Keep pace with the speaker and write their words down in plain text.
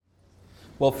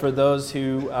Well, for those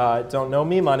who don't know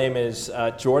me, my name is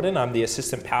Jordan. I'm the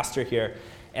assistant pastor here,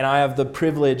 and I have the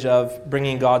privilege of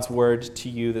bringing God's word to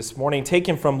you this morning,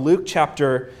 taken from Luke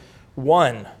chapter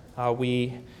 1.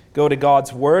 We go to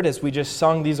God's word as we just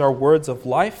sung. These are words of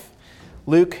life.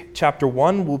 Luke chapter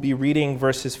 1, we'll be reading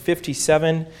verses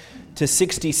 57 to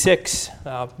 66.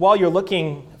 While you're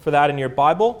looking for that in your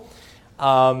Bible,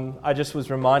 I just was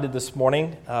reminded this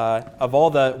morning of all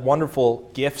the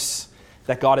wonderful gifts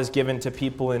that God has given to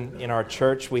people in our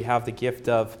church. We have the gift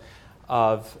of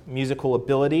musical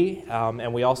ability,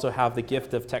 and we also have the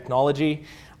gift of technology.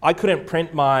 I couldn't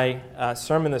print my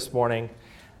sermon this morning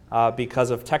because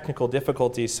of technical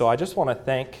difficulties, so I just want to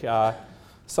thank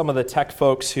some of the tech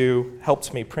folks who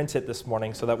helped me print it this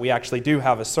morning so that we actually do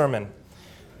have a sermon.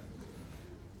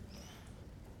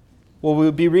 Well,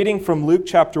 we'll be reading from Luke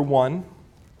chapter 1,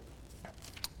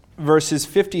 verses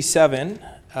 57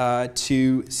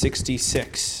 to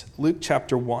 66. Luke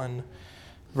chapter 1,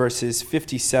 verses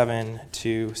 57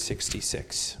 to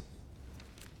 66.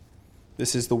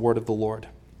 This is the word of the Lord.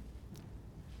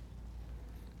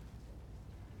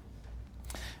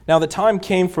 Now the time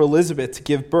came for Elizabeth to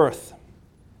give birth,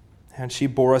 and she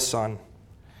bore a son.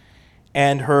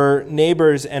 And her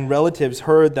neighbors and relatives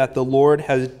heard that the Lord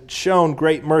had shown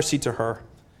great mercy to her,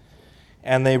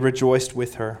 and they rejoiced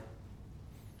with her.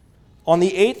 On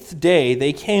the 8th day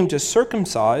they came to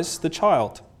circumcise the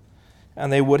child,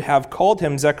 and they would have called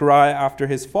him Zechariah after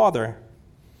his father.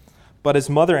 But his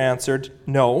mother answered,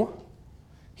 "No,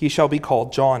 he shall be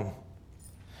called John."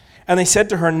 And they said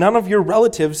to her, "None of your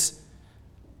relatives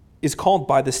is called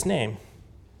by this name."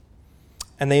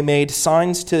 And they made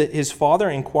signs to his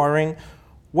father, inquiring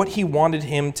what he wanted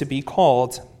him to be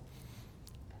called.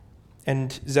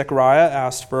 And Zechariah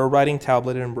asked for a writing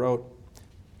tablet and wrote,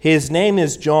 "His name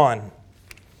is John."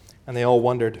 And they all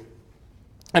wondered.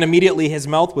 And immediately his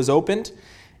mouth was opened,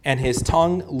 and his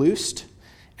tongue loosed,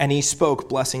 and he spoke,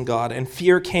 blessing God. And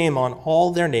fear came on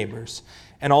all their neighbors.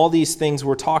 And all these things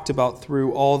were talked about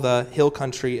through all the hill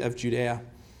country of Judea.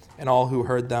 And all who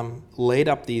heard them laid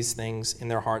up these things in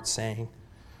their hearts, saying,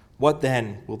 "What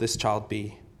then will this child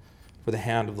be? For the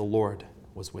hand of the Lord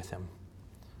was with him."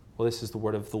 Well, this is the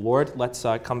word of the Lord. Let's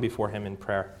come before him in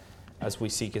prayer as we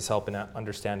seek his help in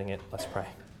understanding it. Let's pray.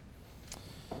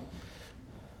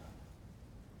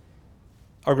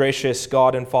 Our gracious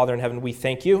God and Father in heaven, we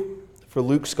thank you for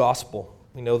Luke's gospel.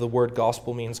 We know the word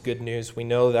gospel means good news. We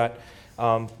know that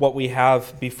what we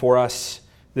have before us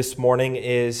this morning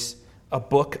is a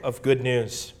book of good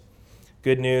news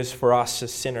for us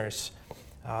as sinners.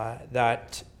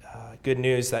 Good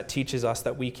news that teaches us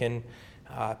that we can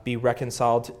be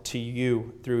reconciled to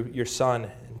you through your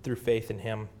Son and through faith in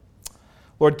him.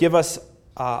 Lord, give us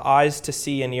eyes to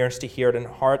see and ears to hear it and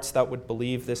hearts that would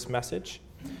believe this message.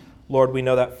 Lord, we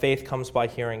know that faith comes by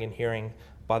hearing and hearing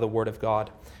by the word of God.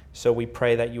 So we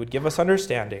pray that you would give us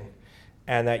understanding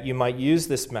and that you might use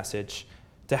this message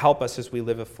to help us as we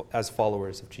live as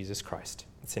followers of Jesus Christ.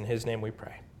 It's in his name we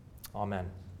pray.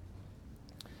 Amen.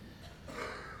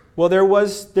 Well,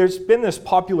 there's been this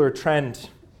popular trend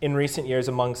in recent years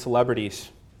among celebrities,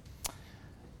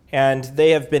 and they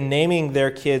have been naming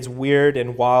their kids weird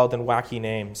and wild and wacky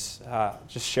names.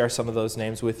 Just share some of those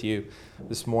names with you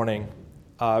this morning.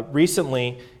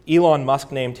 Recently, Elon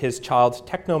Musk named his child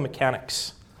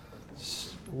Technomechanics.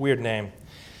 Weird name.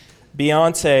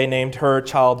 Beyonce named her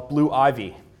child Blue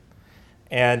Ivy,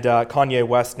 and Kanye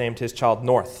West named his child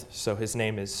North, so his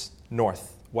name is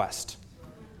Northwest.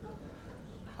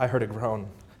 I heard a groan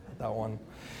at that one.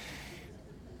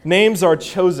 Names are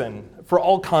chosen for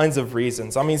all kinds of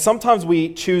reasons. I mean, sometimes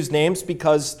we choose names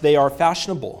because they are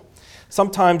fashionable.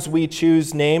 Sometimes we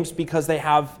choose names because they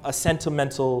have a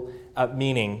sentimental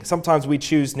meaning. Sometimes we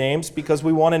choose names because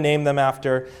we want to name them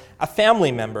after a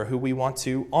family member who we want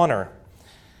to honor.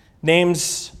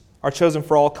 Names are chosen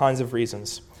for all kinds of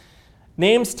reasons.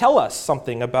 Names tell us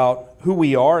something about who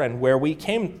we are and where we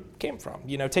came from.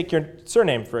 You know, take your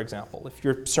surname, for example. If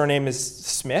your surname is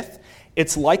Smith,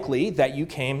 it's likely that you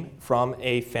came from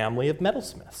a family of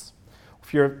metalsmiths.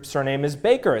 If your surname is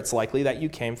Baker, it's likely that you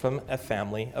came from a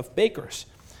family of bakers.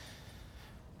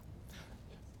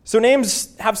 So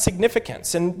names have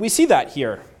significance, and we see that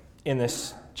here in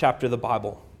this chapter of the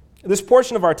Bible. This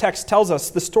portion of our text tells us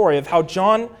the story of how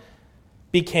John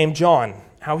became John,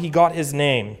 how he got his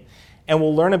name, and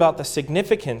we'll learn about the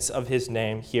significance of his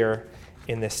name here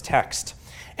in this text.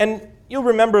 And you'll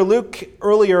remember Luke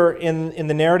earlier in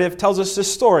the narrative tells us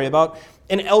this story about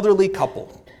an elderly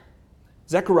couple,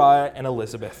 Zechariah and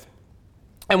Elizabeth.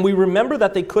 And we remember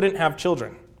that they couldn't have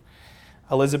children.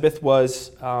 Elizabeth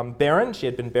was barren. She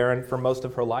had been barren for most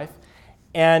of her life.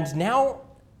 And now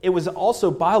it was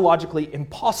also biologically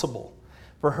impossible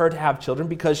for her to have children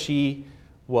because she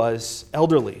was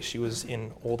elderly. She was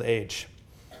in old age.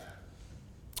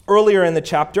 Earlier in the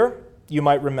chapter, you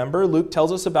might remember, Luke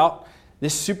tells us about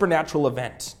this supernatural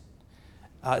event.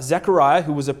 Zechariah,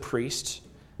 who was a priest,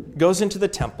 goes into the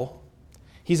temple.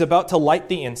 He's about to light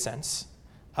the incense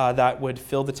that would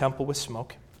fill the temple with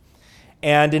smoke.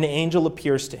 And an angel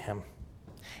appears to him.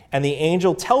 And the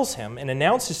angel tells him and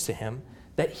announces to him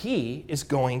that he is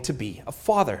going to be a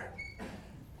father.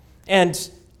 And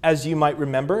as you might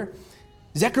remember,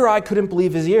 Zechariah couldn't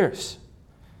believe his ears.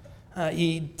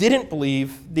 He didn't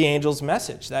believe the angel's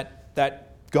message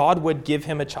that God would give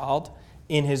him a child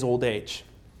in his old age.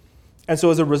 And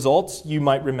so as a result, you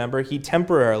might remember, he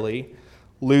temporarily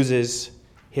loses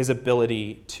his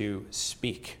ability to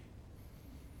speak.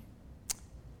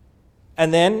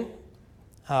 And then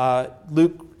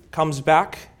Luke comes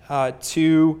back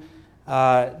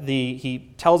he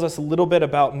tells us a little bit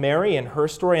about Mary and her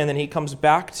story, and then he comes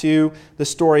back to the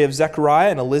story of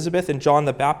Zechariah and Elizabeth and John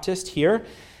the Baptist here.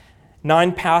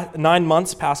 9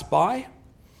 months pass by.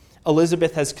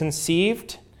 Elizabeth has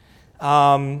conceived,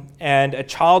 and a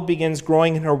child begins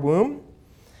growing in her womb.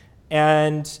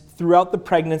 And throughout the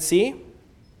pregnancy,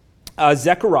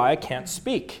 Zechariah can't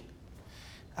speak.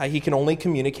 He can only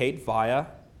communicate via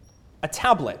a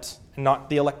tablet, and not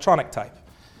the electronic type.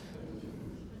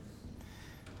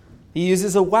 He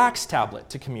uses a wax tablet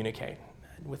to communicate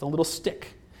with a little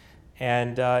stick.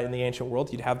 And in the ancient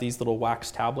world, you'd have these little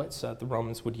wax tablets. The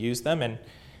Romans would use them,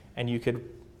 and you could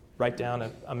write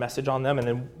down a message on them and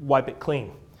then wipe it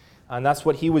clean. And that's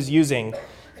what he was using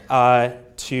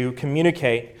to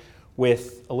communicate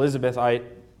with Elizabeth.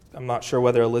 I'm not sure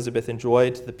whether Elizabeth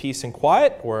enjoyed the peace and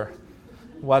quiet or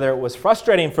whether it was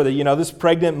frustrating for this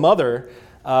pregnant mother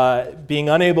being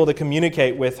unable to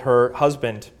communicate with her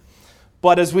husband.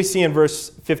 But as we see in verse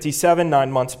 57,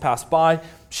 9 months pass by,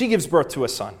 she gives birth to a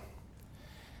son.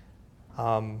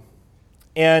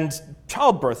 And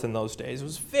childbirth in those days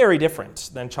was very different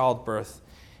than childbirth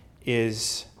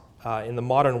is in the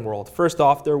modern world. First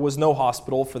off, there was no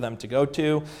hospital for them to go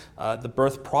to. The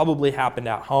birth probably happened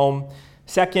at home.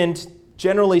 Second,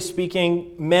 generally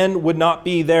speaking, men would not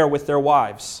be there with their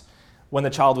wives when the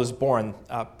child was born.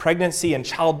 Pregnancy and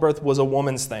childbirth was a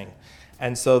woman's thing.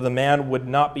 And so the man would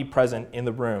not be present in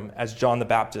the room as John the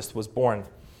Baptist was born.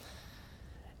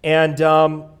 And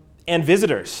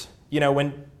visitors. When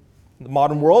in the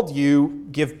modern world, you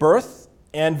give birth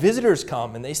and visitors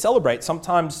come and they celebrate,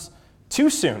 sometimes too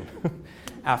soon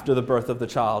after the birth of the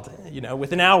child,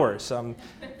 within hours.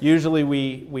 Usually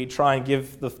we try and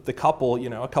give the couple,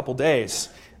 a couple days.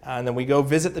 And then we go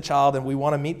visit the child and we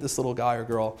want to meet this little guy or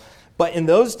girl. But in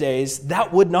those days,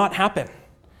 that would not happen.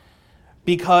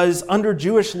 Because under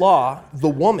Jewish law, the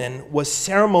woman was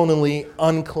ceremonially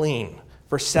unclean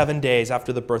for 7 days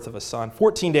after the birth of a son,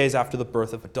 14 days after the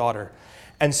birth of a daughter.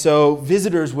 And so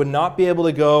visitors would not be able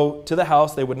to go to the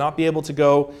house. They would not be able to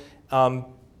go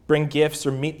bring gifts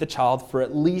or meet the child for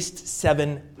at least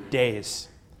 7 days.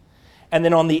 And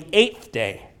then on the 8th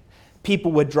day,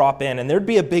 people would drop in, and there'd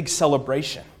be a big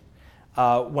celebration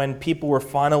when people were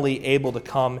finally able to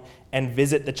come and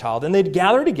visit the child. And they'd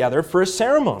gather together for a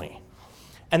ceremony.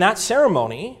 And that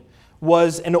ceremony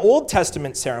was an Old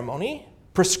Testament ceremony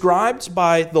prescribed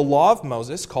by the law of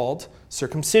Moses called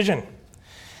circumcision.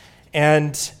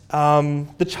 And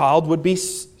the child would be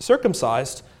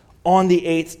circumcised on the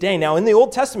 8th day. Now, in the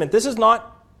Old Testament, this is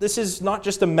not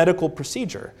just a medical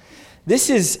procedure. This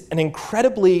is an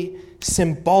incredibly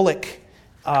symbolic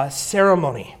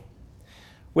ceremony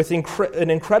with an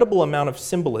incredible amount of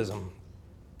symbolism.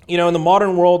 In the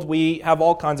modern world, we have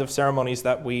all kinds of ceremonies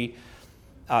that we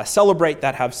celebrate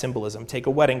that have symbolism. Take a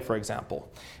wedding, for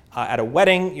example. At a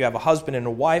wedding, you have a husband and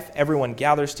a wife. Everyone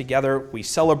gathers together. We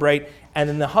celebrate. And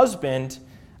then the husband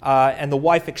and the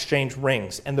wife exchange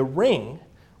rings. And the ring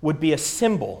would be a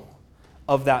symbol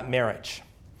of that marriage.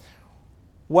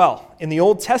 Well, in the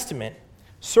Old Testament,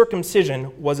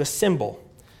 circumcision was a symbol.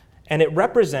 And it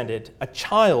represented a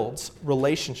child's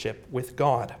relationship with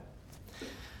God.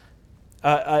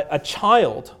 A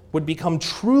child would become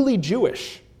truly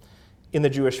Jewish in the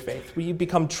Jewish faith. We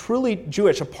become truly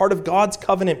Jewish, a part of God's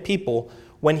covenant people,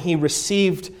 when he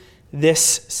received this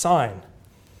sign.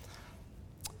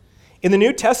 In the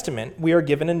New Testament, we are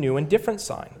given a new and different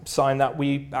sign that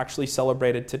we actually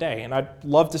celebrated today. And I'd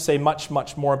love to say much,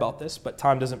 much more about this, but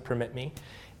time doesn't permit me.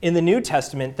 In the New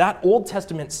Testament, that Old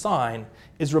Testament sign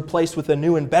is replaced with a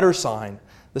new and better sign,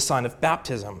 the sign of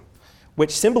baptism,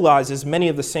 which symbolizes many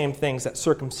of the same things that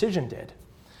circumcision did.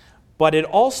 But it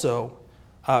also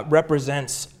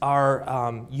represents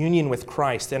our union with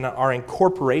Christ and our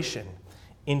incorporation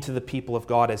into the people of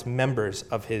God as members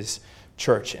of his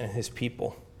church and his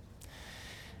people.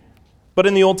 But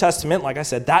in the Old Testament, like I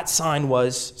said, that sign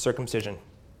was circumcision.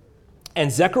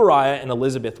 And Zechariah and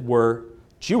Elizabeth were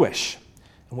Jewish.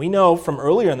 And we know from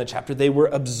earlier in the chapter, they were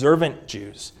observant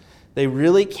Jews. They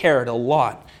really cared a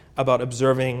lot about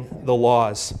observing the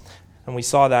laws. And we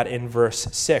saw that in verse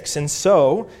 6. And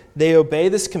so they obey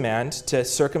this command to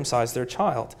circumcise their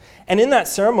child. And in that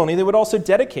ceremony, they would also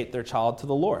dedicate their child to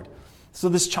the Lord. So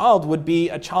this child would be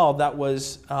a child that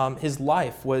was, his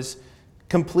life was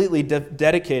completely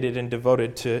dedicated and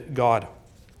devoted to God.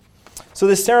 So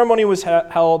this ceremony was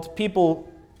held.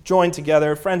 People joined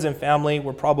together. Friends and family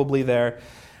were probably there.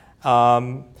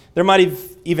 There might have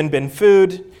even been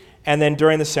food. And then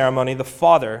during the ceremony, the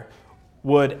father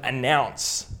would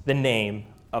announce the name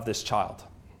of this child.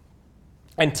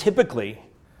 And typically,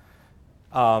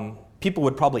 people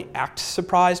would probably act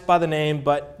surprised by the name,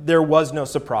 but there was no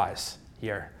surprise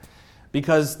here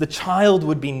because the child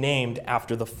would be named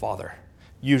after the father,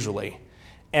 usually.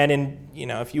 And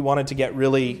if you wanted to get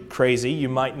really crazy, you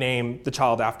might name the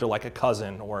child after like a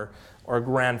cousin or a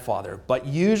grandfather, but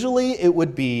usually it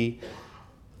would be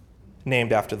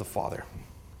named after the father.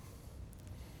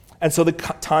 And so the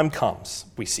time comes,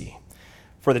 we see,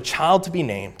 for the child to be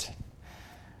named.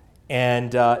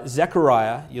 And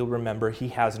Zechariah, you'll remember, he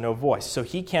has no voice. So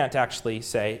he can't actually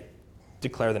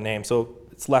declare the name. So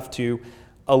it's left to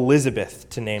Elizabeth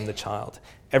to name the child.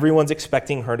 Everyone's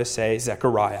expecting her to say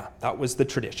Zechariah. That was the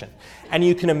tradition. And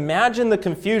you can imagine the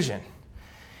confusion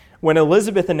when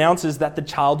Elizabeth announces that the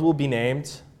child will be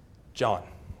named John.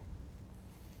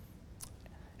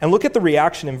 And look at the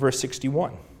reaction in verse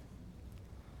 61.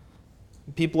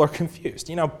 People are confused,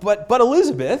 but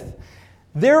Elizabeth,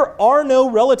 there are no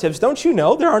relatives. Don't you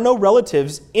know there are no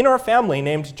relatives in our family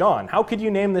named John? How could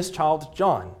you name this child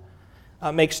John?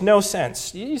 Makes no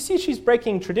sense. You see, she's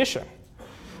breaking tradition.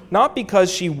 Not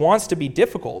because she wants to be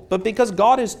difficult, but because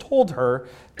God has told her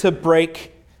to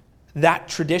break that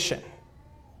tradition.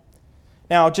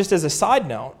 Now, just as a side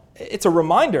note, it's a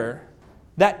reminder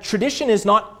that tradition is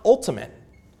not ultimate.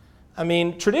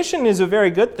 Tradition is a very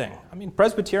good thing.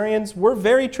 Presbyterians, we're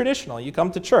very traditional. You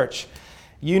come to church.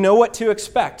 You know what to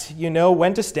expect. You know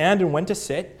when to stand and when to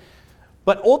sit.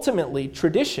 But ultimately,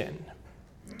 tradition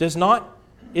is not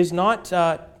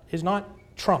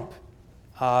trump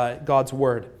God's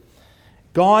word.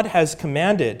 God has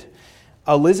commanded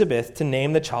Elizabeth to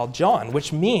name the child John,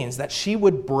 which means that she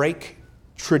would break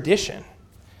tradition.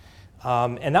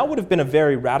 And that would have been a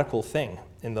very radical thing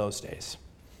in those days.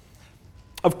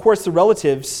 Of course, the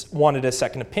relatives wanted a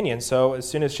second opinion. So as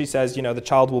soon as she says, the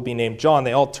child will be named John,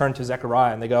 they all turn to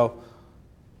Zechariah and they go,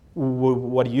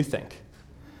 what do you think?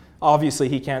 Obviously,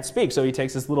 he can't speak. So he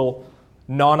takes this little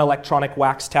non-electronic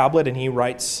wax tablet and he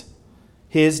writes,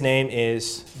 his name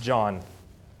is John,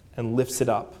 and lifts it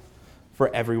up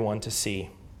for everyone to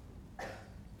see.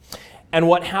 And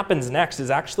what happens next is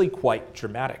actually quite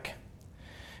dramatic.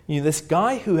 This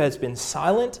guy who has been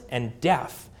silent and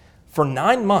deaf for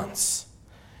 9 months,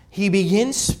 he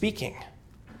begins speaking.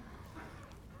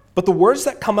 But the words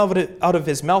that come out of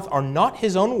his mouth are not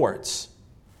his own words.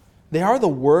 They are the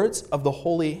words of the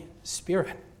Holy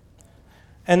Spirit.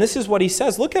 And this is what he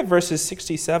says. Look at verses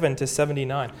 67 to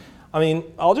 79.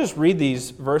 I'll just read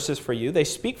these verses for you. They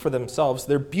speak for themselves.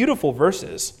 They're beautiful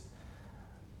verses.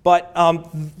 But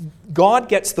God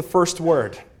gets the first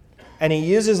word. And he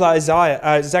uses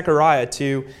Zechariah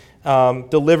to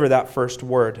deliver that first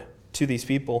word to these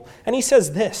people. And he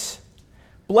says this,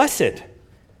 "Blessed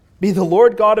be the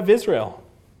Lord God of Israel,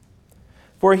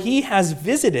 for he has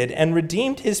visited and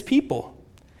redeemed his people.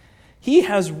 He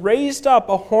has raised up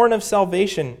a horn of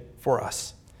salvation for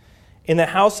us in the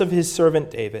house of his servant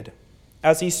David,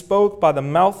 as he spoke by the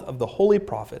mouth of the holy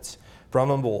prophets from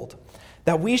of old,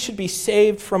 that we should be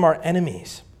saved from our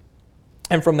enemies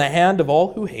and from the hand of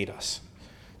all who hate us,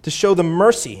 to show the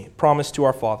mercy promised to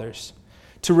our fathers,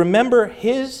 to remember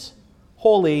his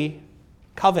holy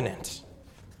covenant,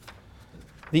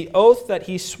 the oath that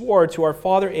he swore to our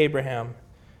father Abraham,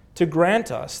 to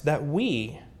grant us that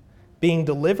we, being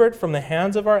delivered from the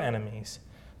hands of our enemies,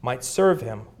 might serve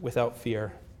him without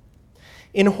fear,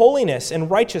 in holiness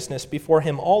and righteousness before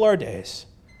him all our days."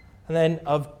 And then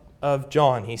of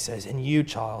John, he says, "And you,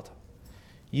 child,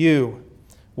 you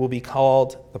will be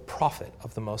called the prophet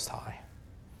of the Most High.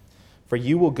 For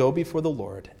you will go before the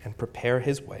Lord and prepare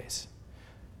his ways,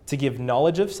 to give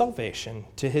knowledge of salvation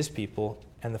to his people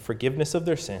and the forgiveness of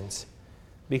their sins,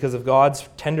 because of God's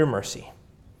tender mercy.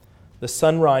 The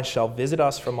sunrise shall visit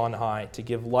us from on high, to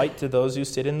give light to those who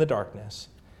sit in the darkness,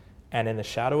 and in the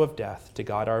shadow of death to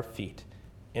guide our feet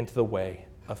into the way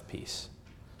of peace."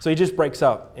 So he just breaks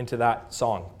out into that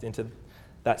song, into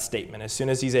that statement, as soon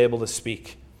as he's able to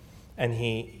speak. And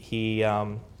you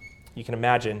can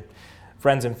imagine,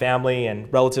 friends and family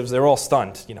and relatives, they're all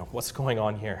stunned. What's going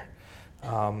on here?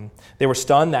 They were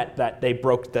stunned that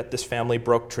this family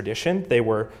broke tradition. They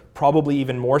were probably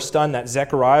even more stunned that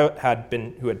Zechariah,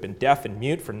 who had been deaf and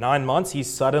mute for 9 months,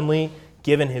 he's suddenly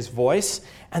given his voice.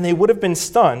 And they would have been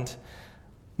stunned,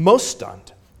 most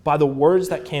stunned, by the words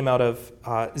that came out of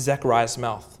Zechariah's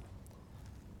mouth.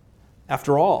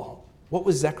 After all, what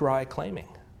was Zechariah claiming?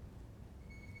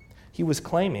 He was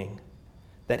claiming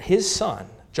that his son,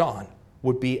 John,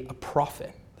 would be a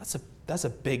prophet. That's a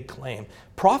big claim.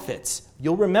 Prophets,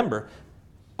 you'll remember,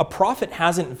 a prophet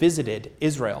hasn't visited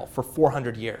Israel for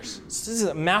 400 years. So this is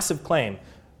a massive claim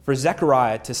for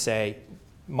Zechariah to say,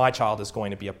 my child is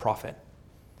going to be a prophet.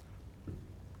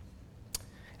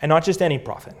 And not just any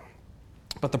prophet,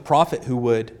 but the prophet who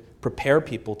would prepare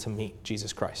people to meet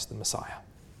Jesus Christ, the Messiah.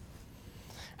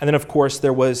 And then, of course,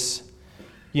 there was,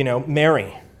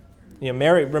 Mary.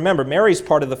 Mary. Remember, Mary's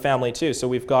part of the family too. So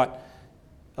we've got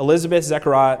Elizabeth,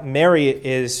 Zechariah. Mary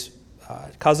is a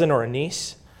cousin or a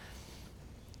niece.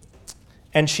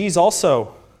 And she's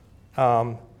also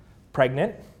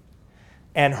pregnant.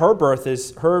 And her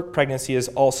pregnancy is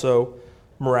also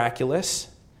miraculous.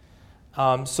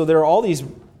 So there are all these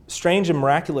strange and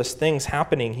miraculous things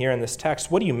happening here in this text.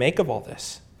 What do you make of all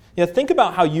this? Think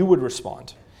about how you would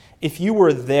respond if you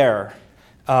were there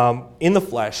in the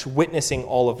flesh witnessing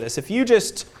all of this. If you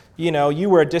just, you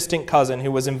were a distant cousin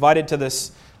who was invited to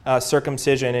this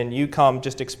circumcision and you come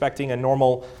just expecting a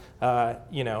normal,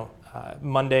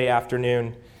 Monday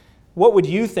afternoon, what would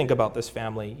you think about this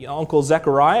family? Uncle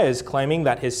Zechariah is claiming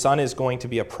that his son is going to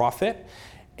be a prophet.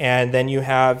 And then you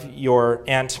have your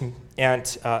Aunt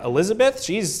Elizabeth.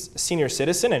 She's a senior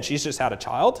citizen and she's just had a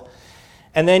child.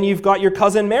 And then you've got your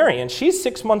cousin Mary, and she's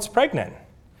 6 months pregnant.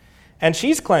 And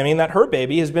she's claiming that her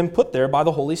baby has been put there by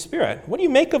the Holy Spirit. What do you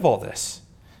make of all this?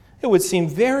 It would seem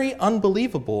very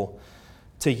unbelievable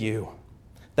to you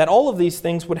that all of these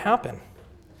things would happen.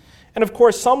 And of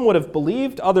course, some would have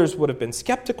believed, others would have been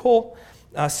skeptical,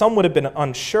 some would have been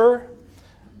unsure.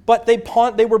 But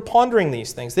they were pondering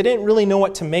these things. They didn't really know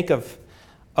what to make of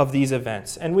these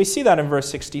events. And we see that in verse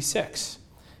 66.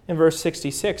 In verse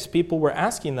 66, people were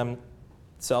asking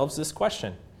themselves this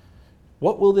question: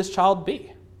 what will this child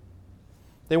be?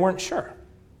 They weren't sure.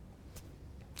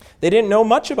 They didn't know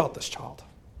much about this child.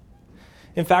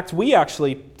 In fact, we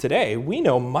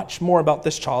know much more about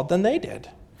this child than they did.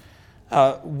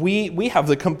 We have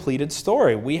the completed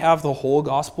story. We have the whole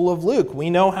Gospel of Luke. We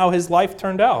know how his life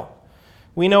turned out.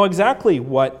 We know exactly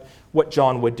what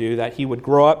John would do, that he would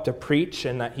grow up to preach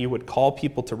and that he would call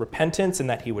people to repentance and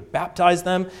that he would baptize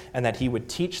them and that he would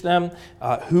teach them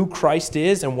who Christ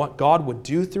is and what God would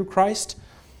do through Christ.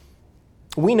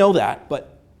 We know that,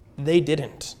 but they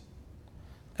didn't.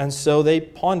 And so they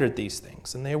pondered these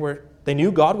things, and they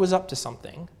knew God was up to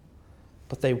something,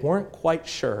 but they weren't quite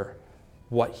sure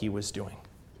what he was doing.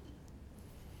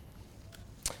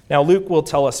 Now, Luke will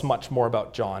tell us much more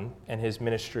about John and his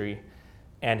ministry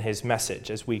and his message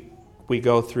as we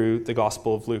go through the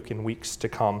Gospel of Luke in weeks to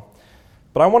come.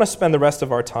 But I want to spend the rest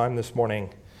of our time this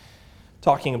morning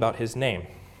talking about his name.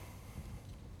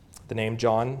 The name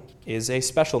John is a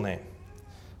special name.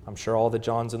 I'm sure all the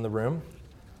Johns in the room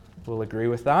will agree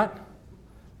with that.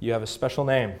 You have a special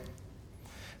name.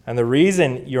 And the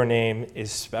reason your name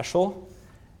is special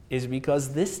is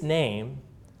because this name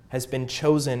has been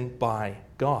chosen by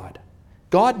God.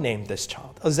 God named this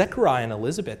child. Zechariah and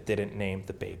Elizabeth didn't name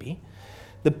the baby.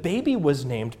 The baby was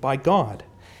named by God.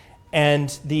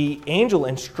 And the angel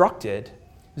instructed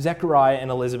Zechariah and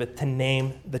Elizabeth to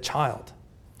name the child.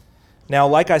 Now,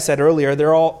 like I said earlier, there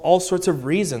are all sorts of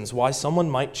reasons why someone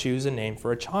might choose a name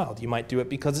for a child. You might do it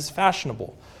because it's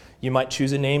fashionable. You might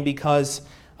choose a name because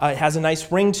it has a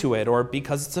nice ring to it, or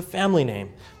because it's a family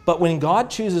name. But when God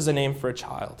chooses a name for a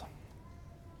child,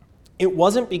 it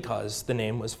wasn't because the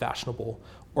name was fashionable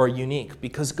or unique,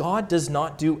 because God does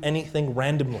not do anything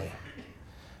randomly.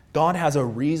 God has a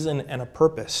reason and a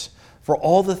purpose for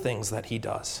all the things that he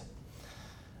does.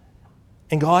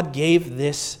 And God gave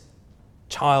this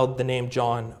child the name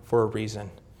John for a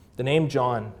reason. The name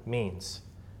John means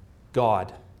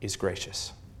God is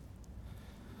gracious.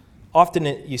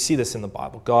 Often you see this in the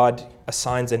Bible. God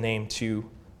assigns a name to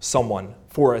someone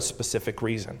for a specific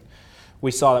reason.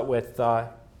 We saw that with,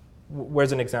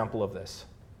 where's an example of this?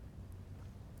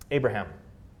 Abraham.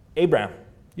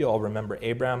 You all remember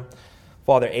Abraham.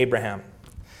 Father Abraham.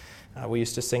 We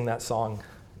used to sing that song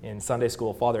in Sunday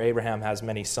school. Father Abraham has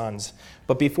many sons.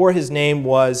 But before his name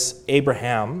was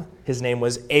Abraham, his name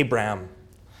was Abram.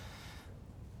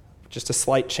 Just a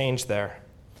slight change there.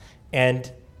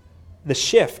 And the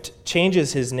shift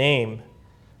changes his name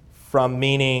from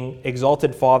meaning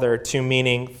exalted Father to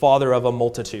meaning Father of a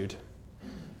multitude.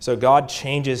 So God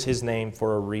changes his name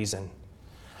for a reason.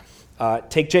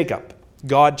 Take Jacob.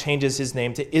 God changes his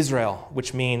name to Israel,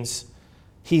 which means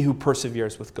he who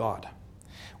perseveres with God.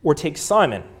 Or take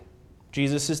Simon,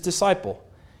 Jesus' disciple.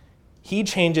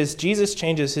 Jesus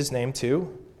changes his name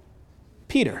to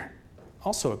Peter,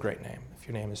 also a great name if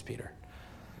your name is Peter.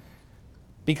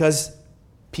 Because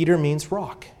Peter means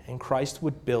rock, and Christ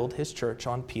would build his church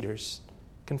on Peter's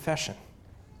confession.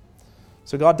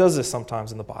 So God does this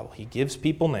sometimes in the Bible. He gives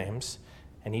people names,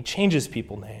 and he changes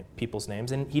people's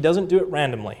names, and he doesn't do it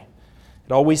randomly.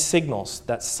 It always signals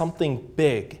that something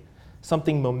big,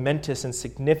 something momentous and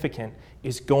significant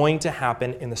is going to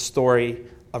happen in the story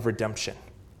of redemption.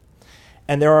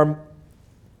 And there are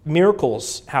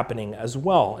miracles happening as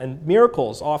well. And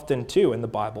miracles often, too, in the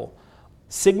Bible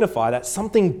signify that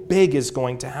something big is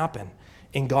going to happen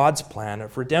in God's plan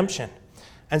of redemption.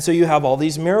 And so you have all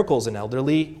these miracles. An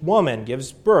elderly woman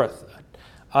gives birth.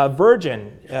 A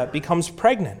virgin becomes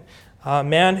pregnant. A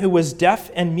man who was deaf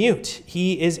and mute,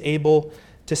 he is able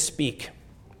to speak.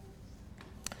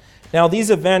 Now, these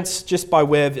events, just by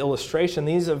way of illustration,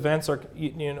 these events are,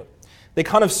 they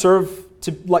kind of serve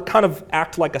to kind of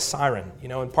act like a siren,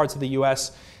 in parts of the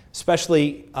U.S.,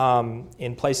 especially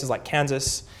in places like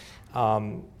Kansas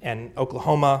and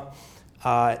Oklahoma.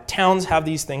 Towns have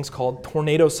these things called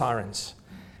tornado sirens.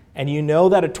 And you know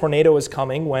that a tornado is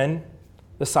coming when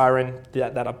the siren,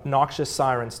 that obnoxious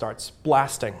siren, starts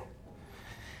blasting.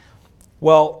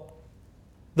 Well,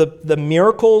 the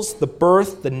miracles, the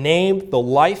birth, the name, the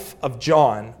life of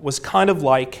John was kind of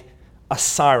like a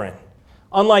siren.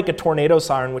 Unlike a tornado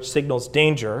siren, which signals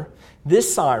danger,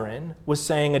 this siren was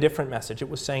saying a different message. It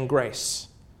was saying grace.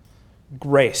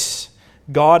 Grace.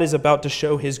 God is about to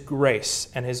show his grace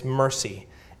and his mercy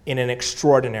in an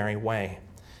extraordinary way.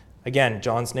 Again,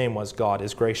 John's name was God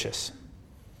is gracious.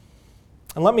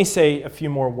 And let me say a few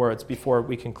more words before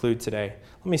we conclude today.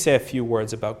 Let me say a few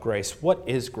words about grace. What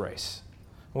is grace?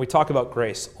 We talk about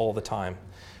grace all the time.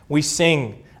 We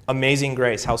sing Amazing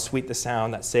Grace, how sweet the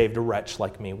sound that saved a wretch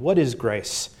like me. What is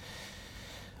grace?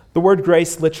 The word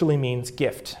grace literally means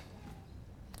gift.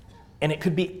 And it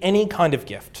could be any kind of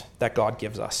gift that God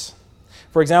gives us.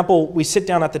 For example, we sit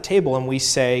down at the table and we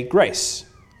say grace.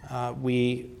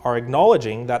 We are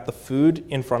acknowledging that the food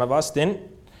in front of us didn't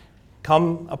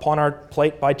come upon our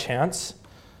plate by chance,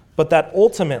 but that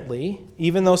ultimately,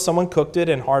 even though someone cooked it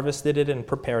and harvested it and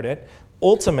prepared it,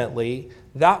 ultimately,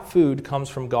 that food comes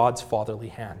from God's fatherly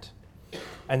hand.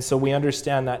 And so we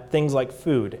understand that things like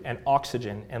food and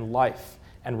oxygen and life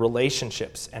and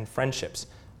relationships and friendships,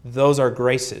 those are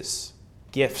graces,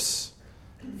 gifts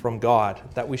from God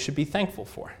that we should be thankful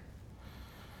for.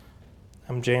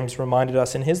 James reminded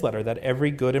us in his letter that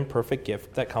every good and perfect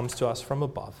gift that comes to us from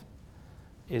above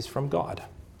is from God.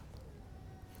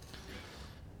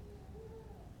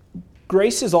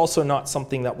 Grace is also not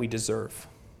something that we deserve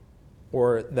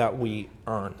or that we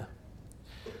earn.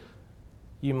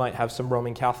 You might have some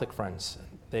Roman Catholic friends.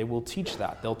 They will teach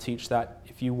that. They'll teach that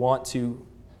if you want to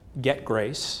get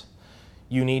grace,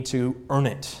 you need to earn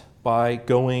it by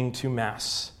going to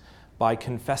Mass, by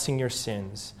confessing your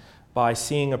sins, by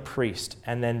seeing a priest,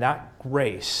 and then that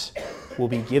grace will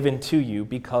be given to you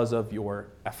because of your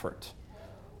effort.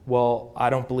 Well, I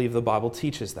don't believe the Bible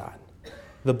teaches that.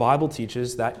 The Bible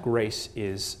teaches that grace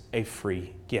is a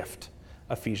free gift.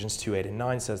 Ephesians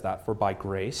 2:8-9 says that, for by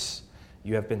grace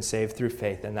you have been saved through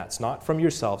faith, and that's not from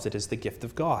yourselves, it is the gift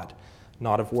of God,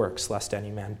 not of works, lest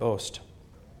any man boast.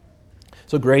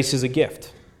 So grace is a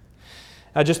gift.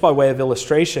 Now, just by way of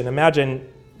illustration, imagine,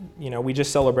 we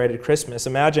just celebrated Christmas.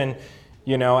 Imagine,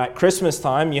 at Christmas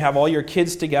time, you have all your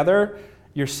kids together,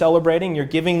 you're celebrating, you're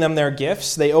giving them their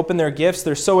gifts. They open their gifts,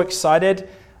 they're so excited,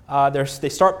 they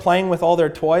start playing with all their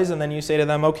toys, and then you say to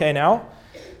them, okay, now,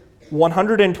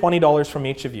 $120 from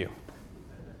each of you.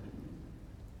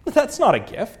 But that's not a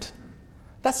gift.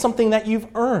 That's something that you've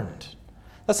earned.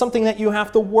 That's something that you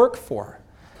have to work for.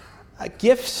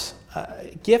 Gifts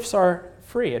are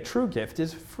free. A true gift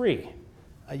is free.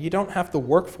 You don't have to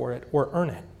work for it or earn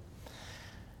it.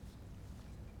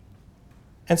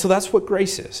 And so that's what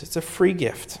grace is. It's a free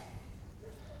gift.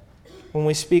 When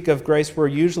we speak of grace, we're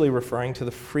usually referring to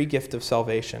the free gift of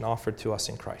salvation offered to us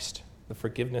in Christ, the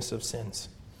forgiveness of sins.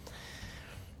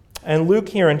 And Luke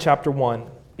here in chapter 1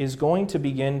 is going to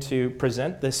begin to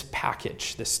present this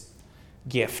package, this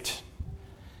gift.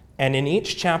 And in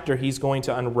each chapter, he's going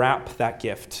to unwrap that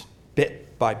gift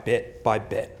bit by bit by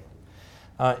bit.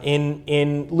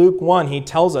 In Luke 1, he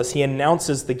tells us, he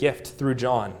announces the gift through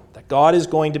John, that God is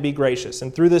going to be gracious.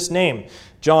 And through this name,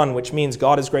 John, which means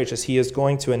God is gracious, he is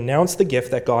going to announce the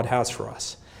gift that God has for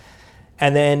us.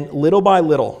 And then little by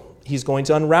little, he's going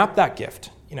to unwrap that gift.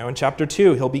 In chapter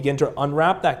 2, he'll begin to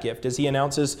unwrap that gift as he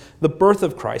announces the birth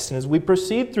of Christ. And as we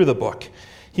proceed through the book,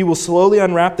 he will slowly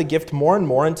unwrap the gift more and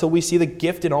more until we see the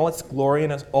gift in all its glory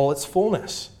and all its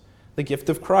fullness. The gift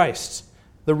of Christ,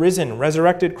 the risen,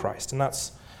 resurrected Christ. And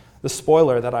that's the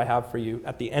spoiler that I have for you.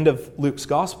 At the end of Luke's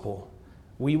gospel,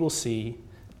 we will see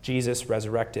Jesus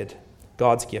resurrected,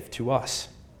 God's gift to us.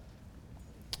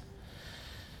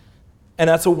 And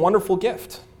that's a wonderful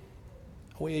gift.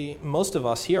 Most of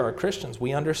us here are Christians.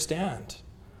 We understand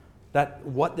that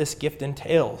what this gift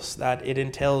entails, that it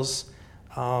entails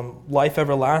life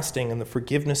everlasting and the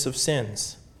forgiveness of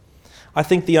sins. I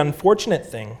think the unfortunate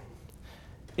thing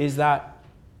is that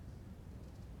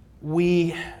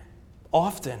we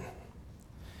often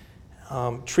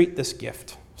treat this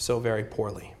gift so very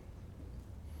poorly.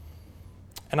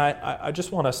 And I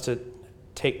just want us to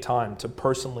take time to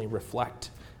personally reflect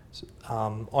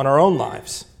on our own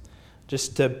lives,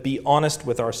 just to be honest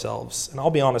with ourselves. And I'll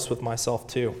be honest with myself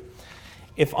too.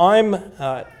 If I'm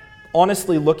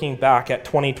honestly looking back at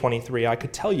 2023, I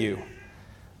could tell you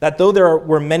that though there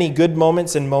were many good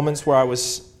moments and moments where I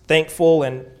was thankful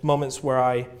and moments where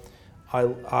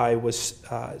I was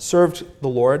served the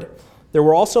Lord, there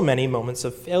were also many moments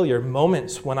of failure,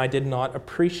 moments when I did not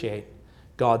appreciate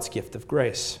God's gift of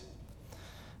grace,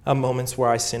 moments where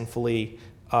I sinfully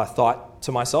thought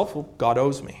to myself, well, God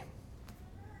owes me.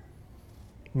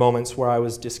 Moments where I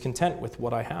was discontent with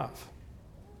what I have.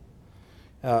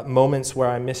 Moments where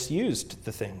I misused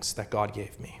the things that God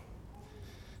gave me.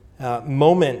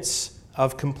 Moments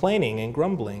of complaining and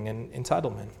grumbling and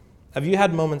entitlement. Have you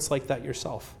had moments like that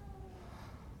yourself?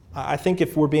 I think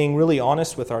if we're being really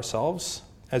honest with ourselves,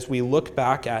 as we look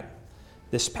back at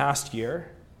this past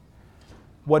year,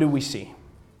 what do we see?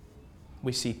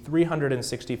 We see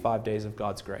 365 days of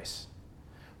God's grace.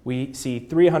 We see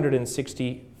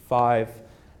 365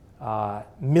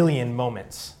 million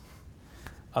moments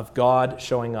of God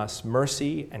showing us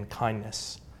mercy and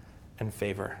kindness and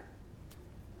favor.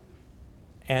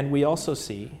 And we also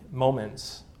see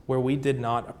moments where we did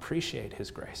not appreciate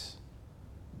his grace,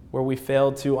 where we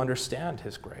failed to understand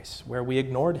his grace, where we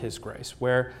ignored his grace,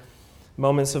 where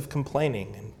moments of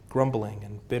complaining and grumbling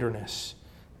and bitterness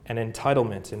and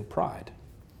entitlement and pride.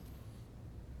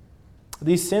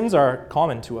 These sins are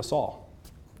common to us all.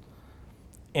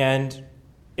 And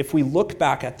if we look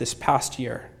back at this past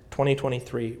year,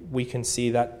 2023, we can see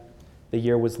that the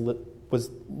year was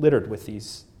littered with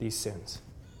these sins.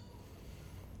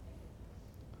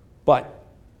 But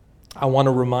I want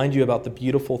to remind you about the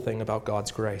beautiful thing about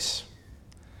God's grace.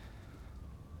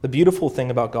 The beautiful thing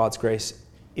about God's grace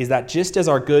is that just as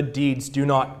our good deeds do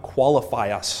not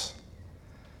qualify us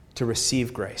to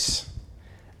receive grace,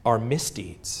 our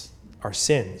misdeeds, our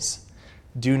sins,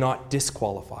 do not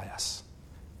disqualify us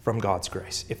from God's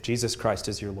grace if Jesus Christ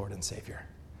is your Lord and Savior.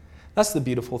 That's the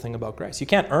beautiful thing about grace. You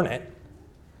can't earn it,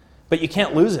 but you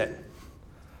can't lose it.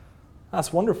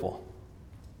 That's wonderful.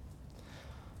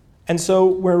 And so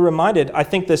we're reminded, I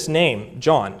think this name,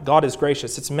 John, God is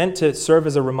gracious, it's meant to serve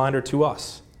as a reminder to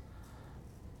us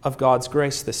of God's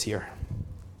grace this year.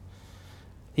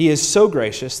 He is so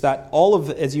gracious that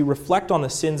as you reflect on the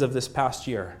sins of this past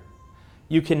year,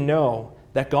 you can know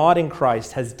that God in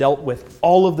Christ has dealt with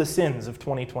all of the sins of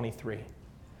 2023.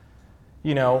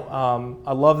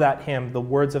 I love that hymn, the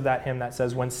words of that hymn that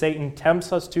says, when Satan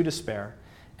tempts us to despair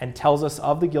and tells us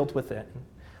of the guilt within,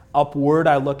 upward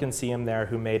I look and see him there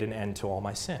who made an end to all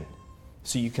my sin.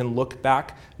 So you can look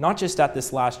back, not just at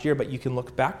this last year, but you can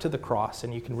look back to the cross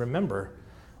and you can remember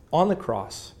on the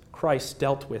cross, Christ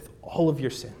dealt with all of your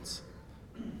sins.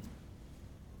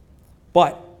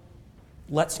 But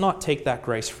let's not take that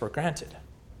grace for granted.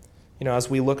 As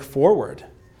we look forward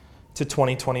to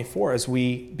 2024, as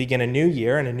we begin a new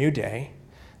year and a new day,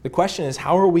 the question is,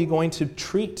 how are we going to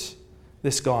treat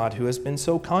this God who has been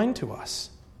so kind to us?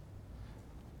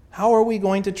 How are we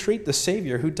going to treat the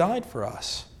Savior who died for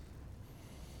us?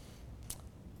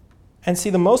 And see,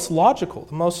 the most logical,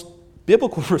 the most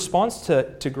biblical response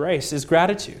to grace is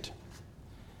gratitude.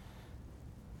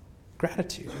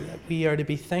 Gratitude, that we are to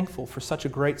be thankful for such a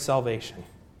great salvation.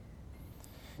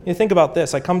 You think about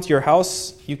this. I come to your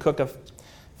house, you cook a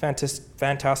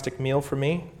fantastic meal for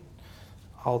me.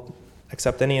 I'll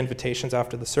accept any invitations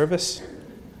after the service.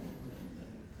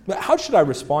 But how should I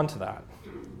respond to that?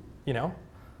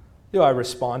 Do I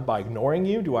respond by ignoring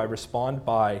you? Do I respond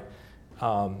by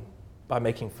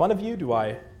making fun of you? Do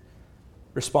I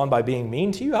respond by being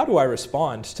mean to you? How do I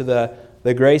respond to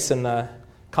the grace and the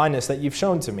kindness that you've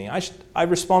shown to me. I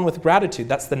respond with gratitude.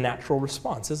 That's the natural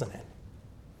response, isn't it?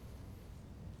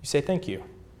 You say thank you.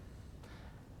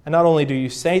 And not only do you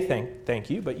say thank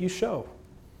you, but you show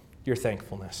your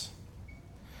thankfulness.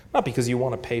 Not because you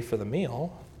want to pay for the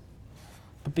meal,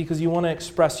 but because you want to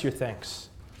express your thanks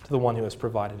to the one who has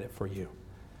provided it for you.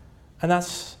 And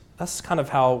that's kind of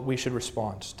how we should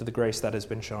respond to the grace that has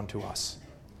been shown to us,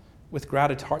 with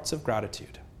hearts of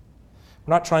gratitude.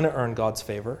 We're not trying to earn God's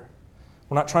favor.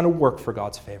 We're not trying to work for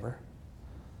God's favor,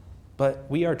 but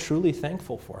we are truly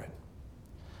thankful for it.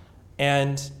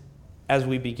 And as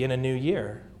we begin a new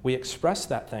year, we express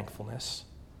that thankfulness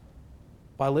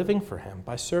by living for Him,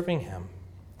 by serving Him,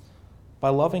 by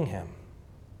loving Him,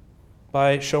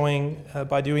 by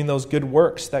doing those good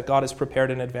works that God has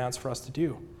prepared in advance for us to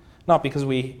do. Not because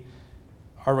we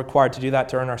are required to do that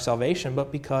to earn our salvation,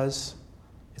 but because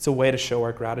it's a way to show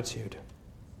our gratitude.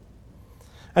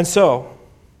 And so,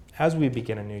 as we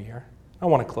begin a new year, I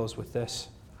want to close with this.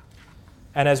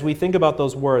 And as we think about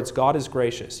those words, God is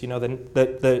gracious. You know,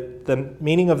 the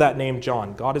meaning of that name,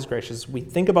 John, God is gracious. We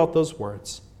think about those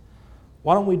words.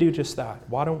 Why don't we do just that?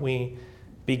 Why don't we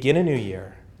begin a new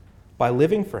year by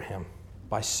living for Him,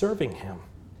 by serving Him,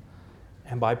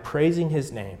 and by praising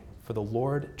His name, for the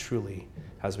Lord truly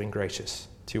has been gracious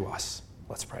to us.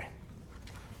 Let's pray.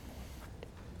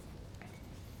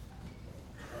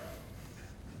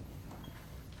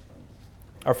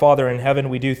 Our Father in heaven,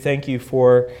 we do thank you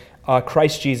for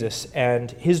Christ Jesus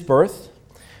and His birth.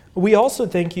 We also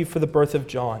thank you for the birth of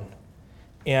John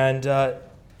and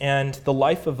the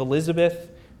life of Elizabeth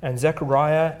and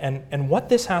Zechariah and what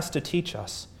this has to teach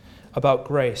us about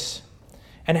grace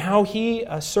and how He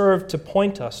served to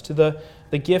point us to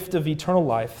the gift of eternal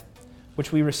life,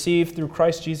 which we receive through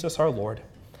Christ Jesus our Lord.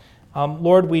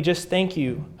 Lord, we just thank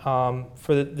you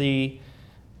for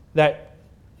that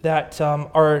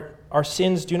our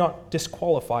sins do not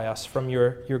disqualify us from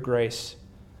your grace.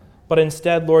 But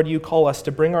instead, Lord, you call us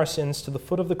to bring our sins to the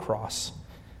foot of the cross,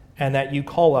 and that you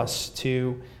call us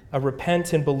to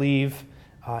repent and believe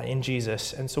in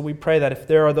Jesus. And so we pray that if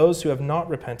there are those who have not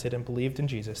repented and believed in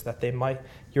Jesus, that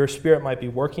your Spirit might be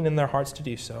working in their hearts to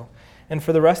do so. And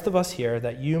for the rest of us here,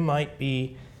 that you might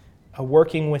be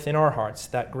working within our hearts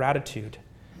that gratitude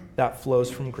that flows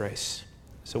from grace.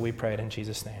 So we pray it in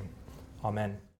Jesus' name. Amen.